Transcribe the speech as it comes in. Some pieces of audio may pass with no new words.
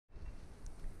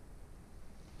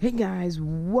Hey guys,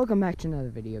 welcome back to another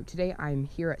video. Today I'm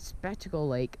here at Spectacle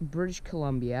Lake, British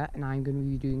Columbia, and I'm going to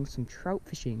be doing some trout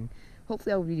fishing.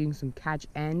 Hopefully I'll be doing some catch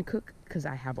and cook, because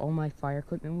I have all my fire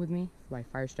equipment with me, my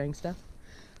fire starting stuff.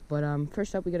 But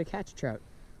first up we gotta catch a trout.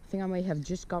 I think I might have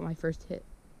just got my first hit.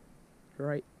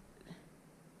 Right. I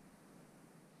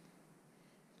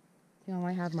think I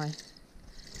might have my...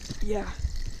 Yeah.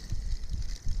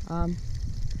 I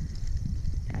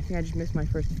think I just missed my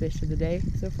first fish of the day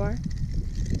so far.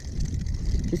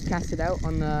 Just cast it out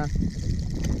on the, I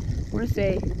want to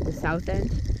say the south end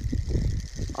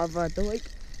of the lake,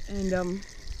 and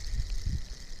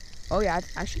oh yeah,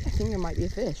 actually I think there might be a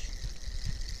fish.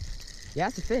 Yeah,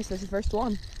 it's a fish. That's the first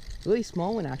one. Really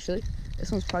small one actually.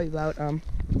 This one's probably about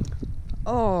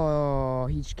oh,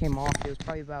 he just came off. It was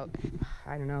probably about,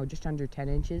 I don't know, just under 10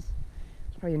 inches.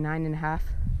 It's probably a 9.5,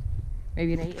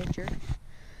 maybe an 8-incher.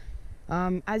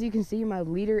 As you can see, my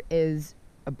leader is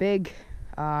a big.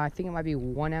 I think it might be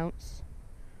 1 ounce,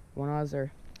 1 oz,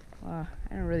 or I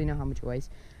don't really know how much it weighs.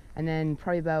 And then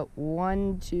probably about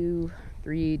 1, 2,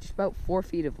 3, just about 4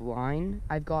 feet of line.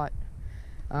 I've got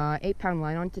 8-pound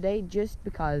line on today, just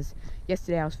because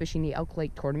yesterday I was fishing the Elk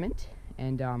Lake tournament,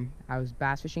 and I was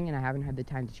bass fishing, and I haven't had the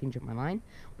time to change up my line.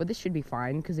 But this should be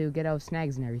fine, because it will get out of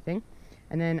snags and everything.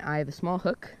 And then I have a small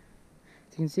hook,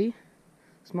 as you can see,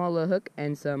 small little hook,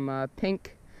 and some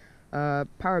pink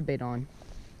power bait on.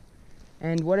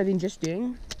 And what I've been just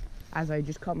doing, as I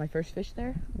just caught my first fish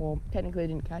there, well, technically I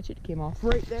didn't catch it, it came off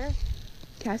right there,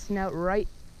 casting out right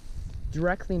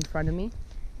directly in front of me.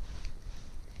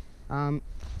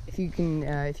 If you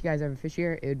guys ever fish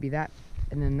here, it would be that,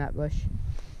 and then that bush,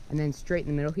 and then straight in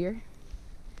the middle here,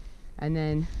 and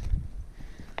then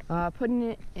putting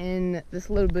it in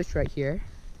this little bush right here,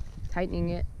 tightening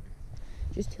it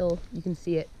just till you can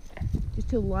see it, just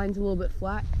till the line's a little bit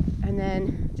flat, and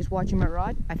then just watching my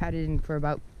rod. I've had it in for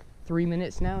about 3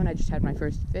 minutes now, and I just had my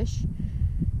first fish.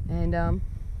 And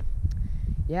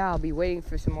yeah, I'll be waiting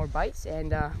for some more bites,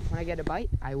 and when I get a bite,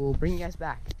 I will bring you guys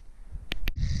back.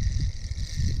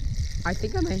 I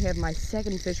think I might have my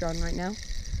second fish on right now.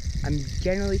 I'm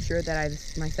generally sure that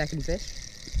this is my second fish,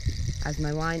 as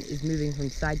my line is moving from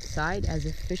side to side as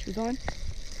if fish was on.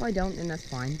 If I don't, then that's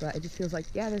fine, but it just feels like,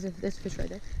 yeah, there's this fish right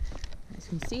there. As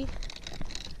you can see,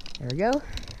 there we go.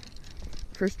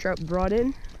 First trout brought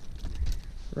in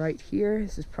right here.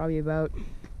 This is probably about,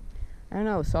 I don't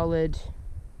know, solid,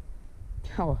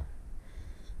 probably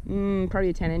a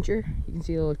 10-incher. You can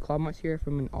see a little claw marks here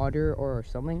from an otter or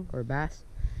something, or a bass.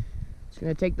 Just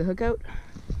gonna take the hook out.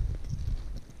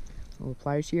 Little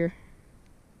pliers here.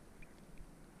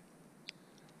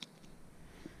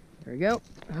 There we go.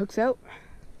 The hook's out.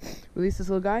 Release this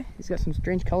little guy. He's got some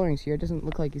strange colorings here. It doesn't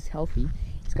look like he's healthy.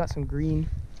 He's got some green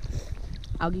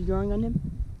algae growing on him.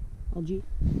 Algae.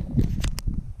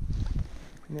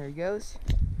 And there he goes.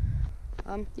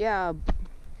 Yeah,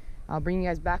 I'll bring you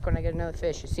guys back when I get another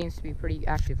fish. It seems to be pretty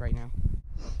active right now.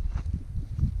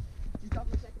 Just got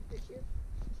my second fish here.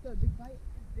 Just got a big bite,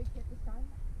 big hit this time.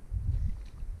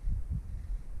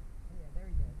 Oh yeah, there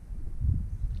he goes.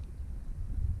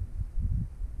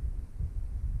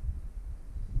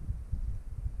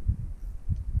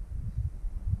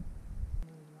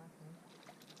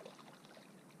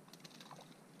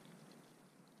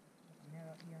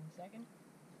 Up here in a second.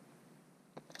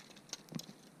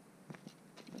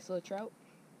 Nice little trout.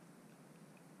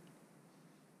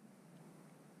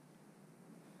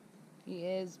 He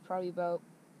is probably about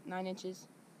 9 inches.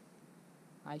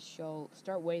 I shall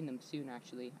start weighing them soon,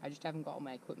 actually. I just haven't got all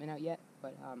my equipment out yet,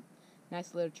 but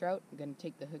nice little trout. I'm gonna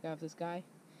take the hook out of this guy,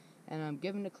 and I'm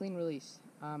giving it a clean release.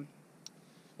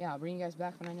 Yeah, I'll bring you guys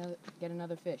back when I get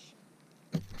another fish.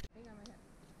 I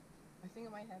think I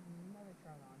might have another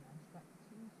trout on. I just got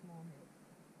 2 small hits.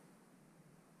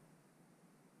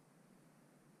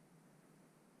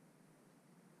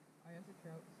 Oh, that's a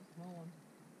trout. It's a small one.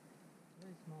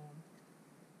 Really small one.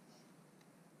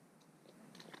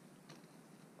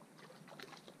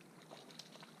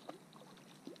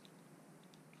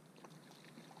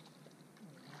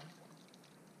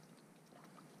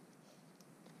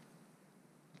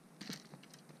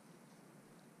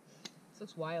 This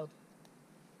looks wild.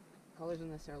 Colors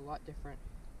in this are a lot different.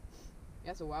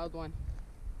 Yeah, it's a wild one.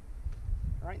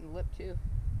 Right in the lip too.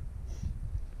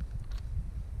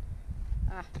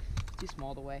 Too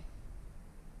small to weigh.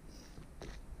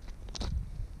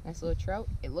 Nice little trout.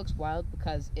 It looks wild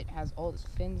because it has all its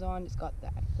fins on. It's got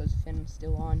those fins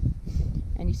still on.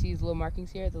 And you see these little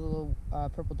markings here, the little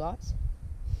purple dots.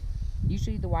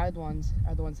 Usually the wild ones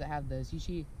are the ones that have those.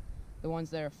 Usually the ones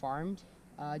that are farmed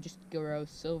just grow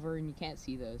silver and you can't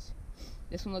see those.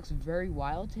 This one looks very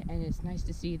wild, and it's nice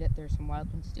to see that there's some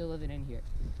wild ones still living in here.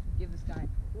 Give this guy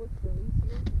a quick release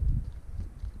here.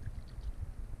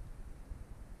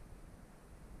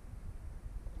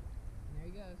 And there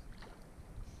he goes.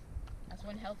 That's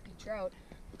one healthy trout.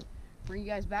 Bring you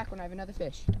guys back when I have another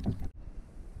fish.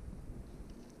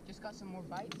 Just got some more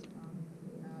bites. My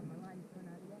line's going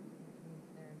out again, which means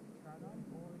there's a trout on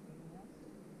or something else.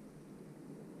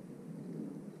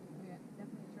 Oh yeah,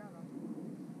 definitely a trout on.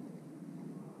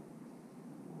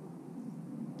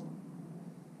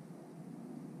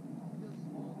 It feels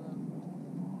small though.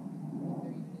 I think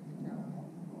there even is a trout on.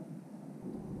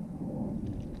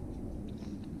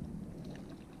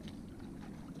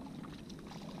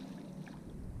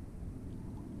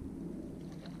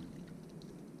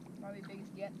 Probably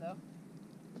biggest yet though. A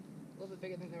little bit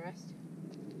bigger than the rest.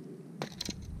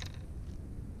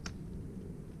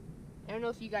 I don't know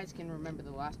if you guys can remember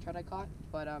the last trout I caught,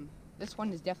 but this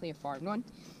one is definitely a farmed one.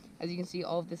 As you can see,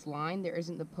 all of this line, there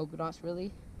isn't the polka dots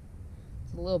really.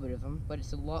 It's a little bit of them, but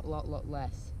it's a lot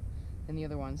less than the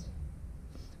other ones.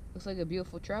 Looks like a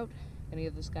beautiful trout. Gonna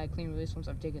give this guy a clean release once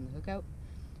I've taken the hook out,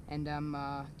 and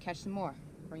catch some more.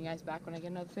 Bring you guys back when I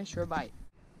get another fish or a bite.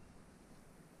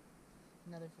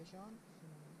 Another fish on.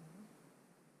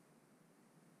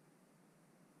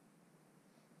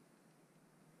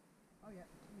 Oh yeah,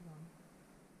 he's on.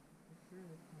 For sure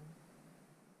this time.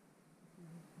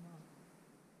 Come on.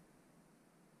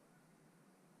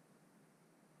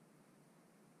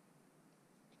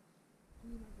 He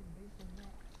might be big than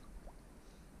that.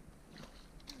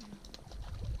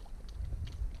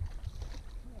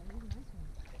 Yeah, he's a nice one.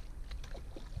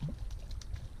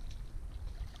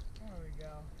 There we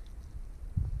go.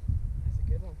 That's a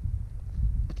good one.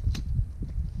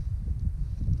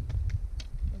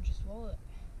 Don't you swallow it.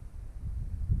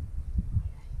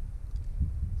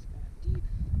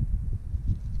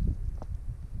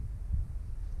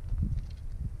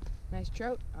 Nice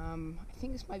trout. I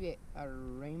think this might be a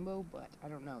rainbow, but I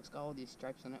don't know. It's got all these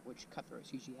stripes on it, which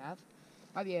cutthroats usually have.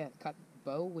 Might be a cut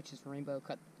bow, which is rainbow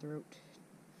cutthroat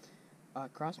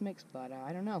cross mix, but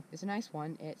I don't know. It's a nice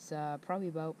one. It's probably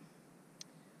about,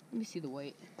 let me see the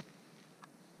weight.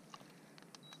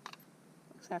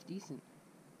 Looks half decent.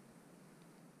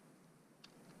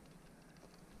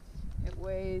 It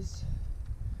weighs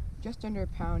just under a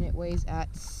pound. It weighs at,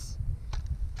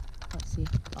 let's see,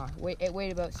 it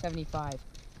weighed about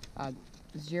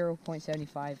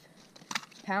 0.75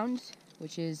 pounds,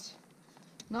 which is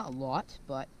not a lot,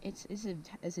 but it's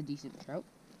a decent trout.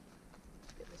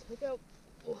 Get this hook out.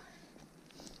 Oh.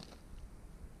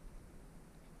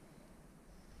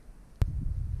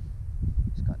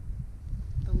 Just got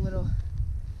the little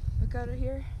hook out of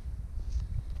here.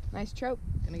 Nice trout.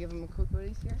 Gonna give him a quick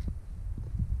release here.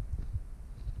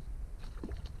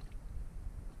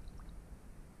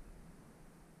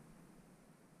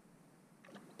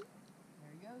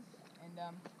 And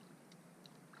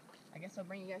I guess I'll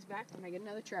bring you guys back when I get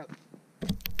another trout.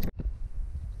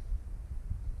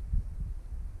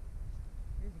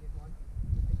 Here's a good one. A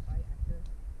big bite, actually.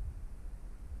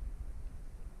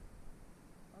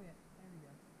 Oh yeah, there we go.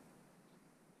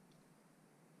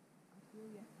 I feel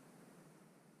ya.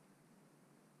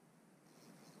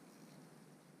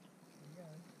 There we go.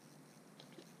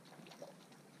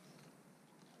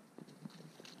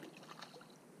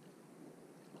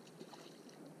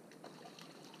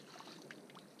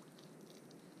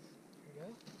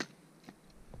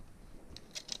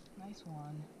 Nice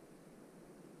one.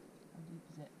 How deep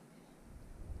is it?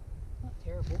 Not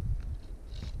terrible.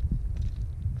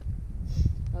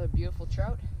 Another beautiful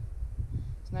trout.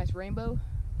 It's a nice rainbow.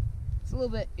 It's a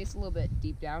little bit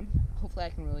deep down. Hopefully I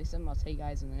can release him. I'll tell you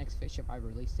guys in the next fish if I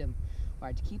released him or I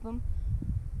had to keep him.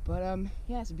 But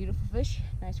yeah, it's a beautiful fish.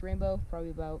 Nice rainbow. Probably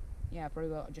about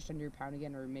just under a pound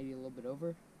again, or maybe a little bit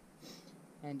over.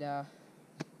 And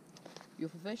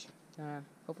beautiful fish.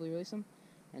 Hopefully release him.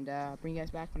 And bring you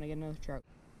guys back when I get another trout.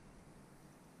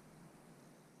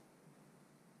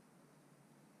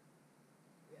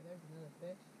 Yeah, there's another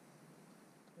fish.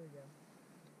 There we go.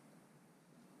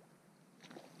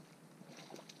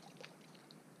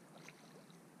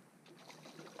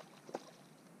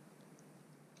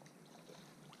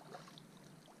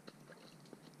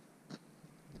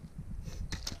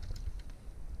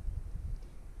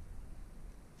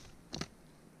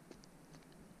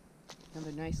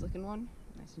 Another nice looking one.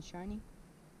 Nice and shiny.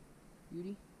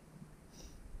 Beauty. So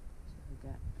we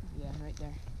got, yeah, right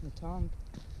there. The tongue.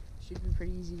 Should be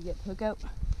pretty easy to get the hook out.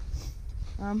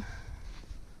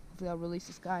 Hopefully I'll release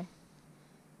this guy.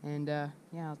 And yeah,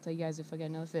 I'll tell you guys if I get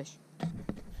another fish.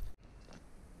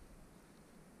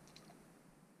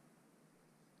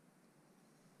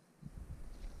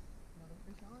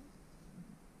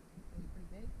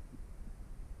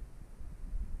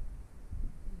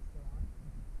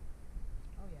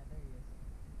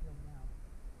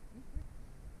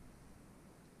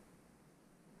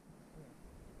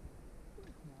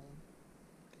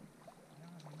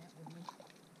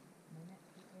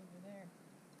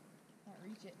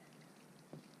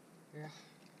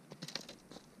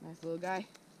 this little guy.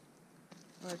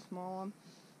 Another small one.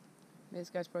 This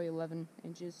guy's probably 11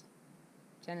 inches,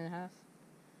 10 and a half.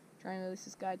 Trying to release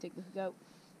this guy, take the hook out.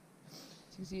 As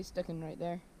you can see, he's stuck in right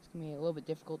there. It's going to be a little bit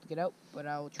difficult to get out, but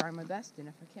I'll try my best, and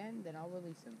if I can, then I'll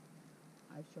release him.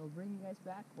 I shall bring you guys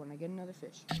back when I get another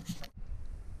fish.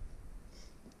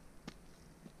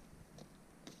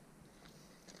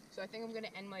 So I think I'm going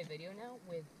to end my video now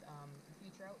with a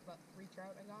few trout, about 3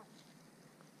 trout I got.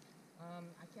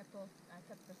 I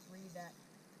kept the 3 that I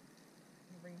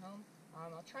bring home.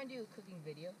 I'll try and do a cooking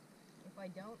video. If I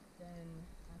don't, then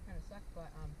I kind of suck,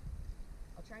 but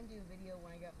I'll try and do a video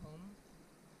when I get home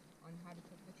on how to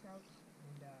cook the trout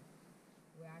and the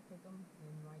way I cook them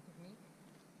and my technique.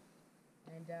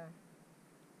 And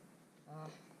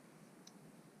I'll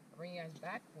bring you guys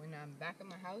back when I'm back at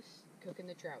my house cooking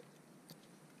the trout.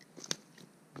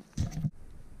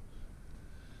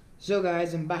 So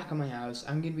guys, I'm back at my house.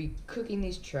 I'm going to be cooking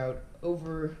these trout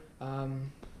over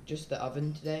just the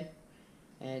oven today.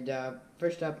 And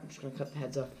first up, I'm just going to cut the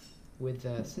heads off with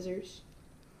scissors.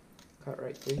 Cut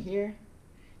right through here.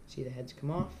 See the heads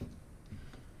come off. You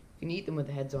can eat them with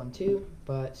the heads on too,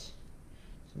 but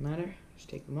doesn't matter. Just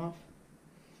take them off.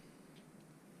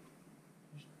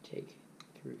 Just take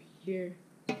through here.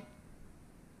 Cut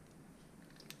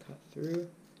through.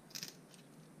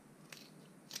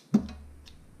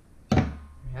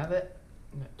 Have it.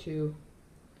 Got 2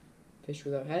 fish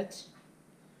without heads.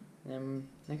 And then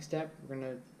next step, we're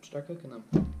gonna start cooking them.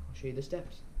 I'll show you the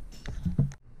steps.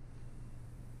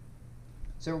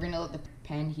 So we're gonna let the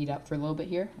pan heat up for a little bit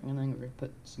here, and then we're gonna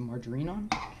put some margarine on.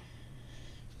 There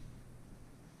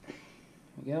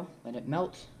we go. Let it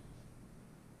melt.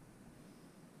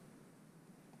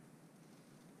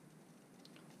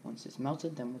 Once it's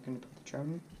melted, then we're gonna put the trout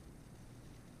in.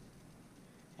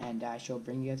 And I shall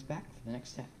bring you guys back for the next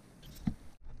step.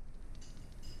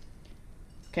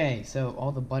 Okay, so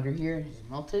all the butter here is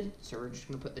melted, so we're just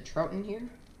going to put the trout in here.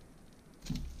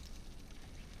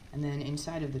 And then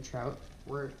inside of the trout,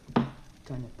 we're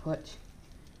going to put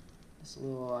this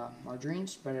little margarine,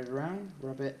 spread it around,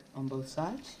 rub it on both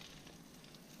sides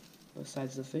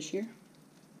of the fish here.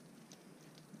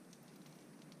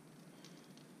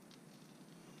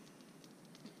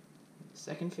 The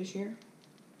second fish here.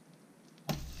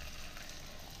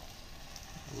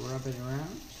 Rub it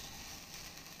around.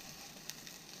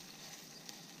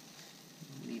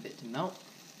 Leave it to melt.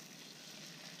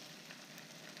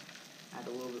 Add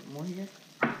a little bit more here.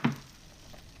 You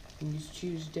can just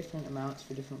choose different amounts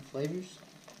for different flavors.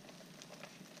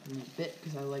 I'm a bit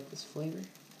because I like this flavor.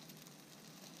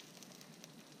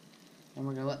 And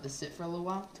we're going to let this sit for a little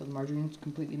while until the margarine is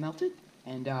completely melted.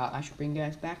 And I shall bring you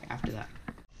guys back after that.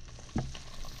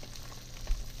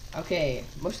 Okay,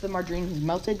 most of the margarine is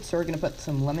melted, so we're going to put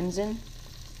some lemons in.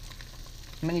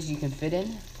 As many as you can fit in.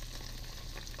 You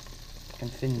can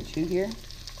fit in 2 here.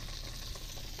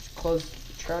 Just close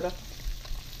the trout up.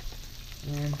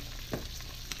 And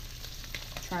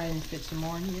try and fit some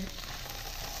more in here.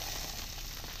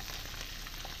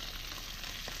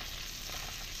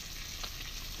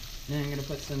 And then I'm going to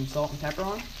put some salt and pepper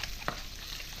on.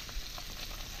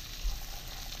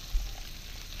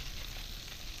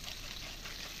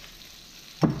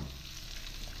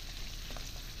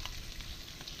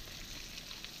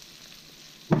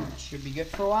 Should be good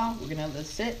for a while. We're gonna let this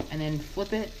sit and then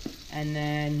flip it, and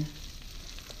then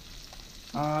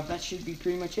that should be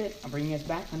pretty much it. I'll bring you guys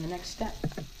back on the next step.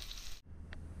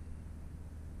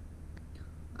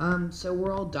 So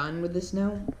we're all done with this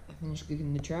now. I finished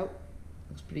cooking the trout.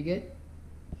 Looks pretty good.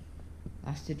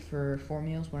 Lasted for 4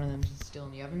 meals. One of them is still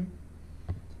in the oven.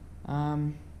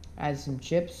 Added some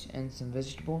chips and some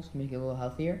vegetables to make it a little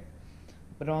healthier.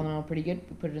 But all in all, pretty good.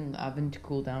 We put it in the oven to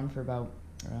cool down for about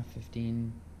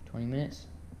 15-20 minutes,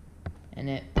 and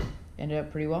it ended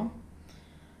up pretty well.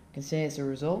 I can say it's a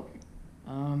result.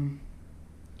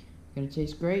 Gonna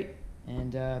taste great,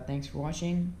 and thanks for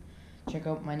watching. Check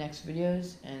out my next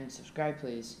videos and subscribe,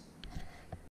 please.